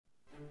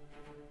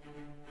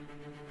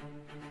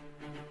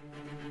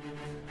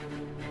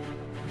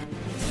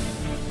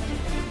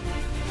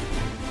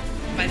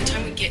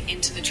get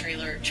into the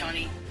trailer,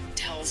 Johnny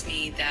tells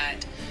me that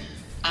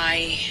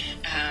I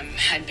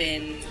had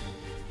been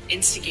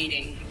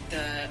instigating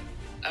the,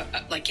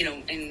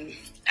 and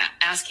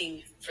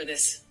asking for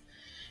this,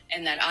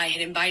 and that I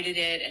had invited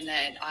it, and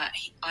that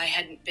I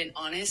hadn't been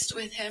honest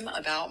with him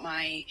about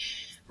my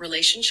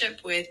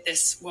relationship with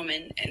this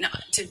woman. And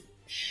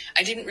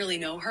I didn't really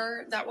know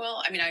her that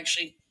well. I mean, I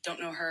actually don't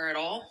know her at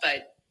all,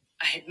 but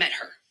I had met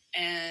her.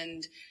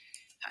 And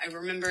I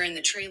remember in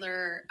the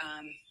trailer,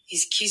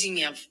 he's accusing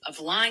me of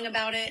lying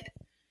about it,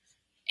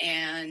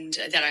 and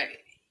that I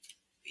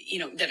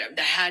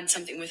had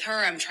something with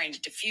her. I'm trying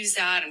to diffuse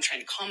that. I'm trying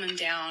to calm him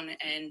down.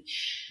 And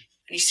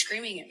he's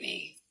screaming at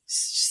me,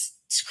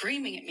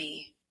 screaming at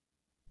me.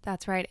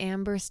 That's right.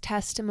 Amber's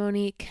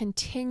testimony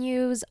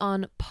continues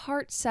on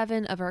part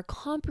 7 of our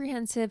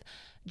comprehensive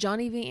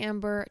Johnny v.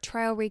 Amber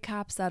trial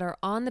recaps that are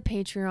on the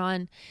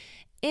Patreon.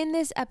 In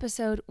this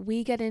episode,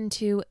 we get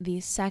into the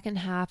second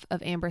half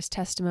of Amber's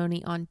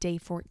testimony on day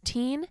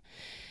 14.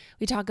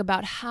 We talk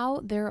about how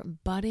their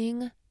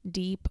budding,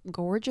 deep,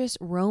 gorgeous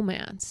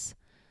romance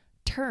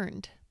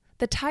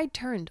the tide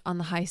turned on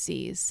the high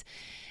seas.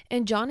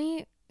 And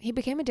Johnny, he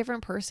became a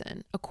different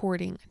person,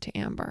 according to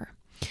Amber.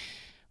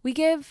 We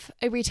give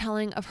a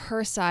retelling of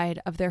her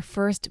side of their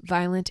first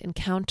violent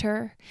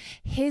encounter,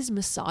 his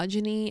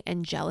misogyny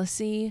and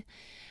jealousy.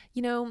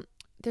 You know,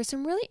 there's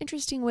some really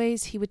interesting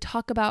ways he would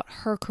talk about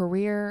her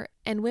career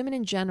and women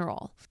in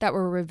general that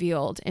were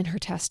revealed in her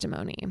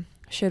testimony,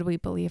 should we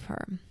believe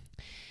her.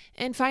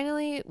 And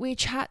finally, we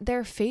chat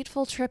their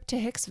fateful trip to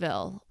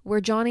Hicksville,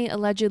 where Johnny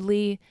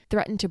allegedly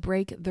threatened to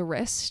break the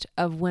wrist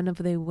of one of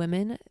the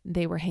women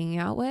they were hanging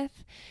out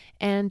with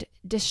and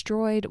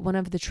destroyed one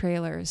of the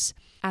trailers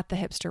at the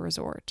hipster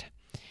resort.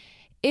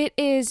 It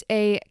is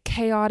a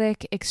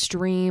chaotic,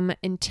 extreme,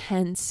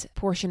 intense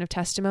portion of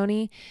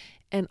testimony,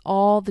 and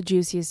all the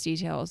juiciest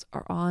details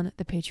are on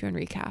the Patreon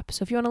recap.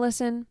 So if you want to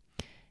listen,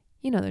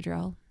 you know the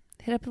drill.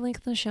 Hit up the link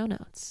in the show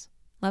notes.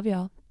 Love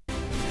y'all.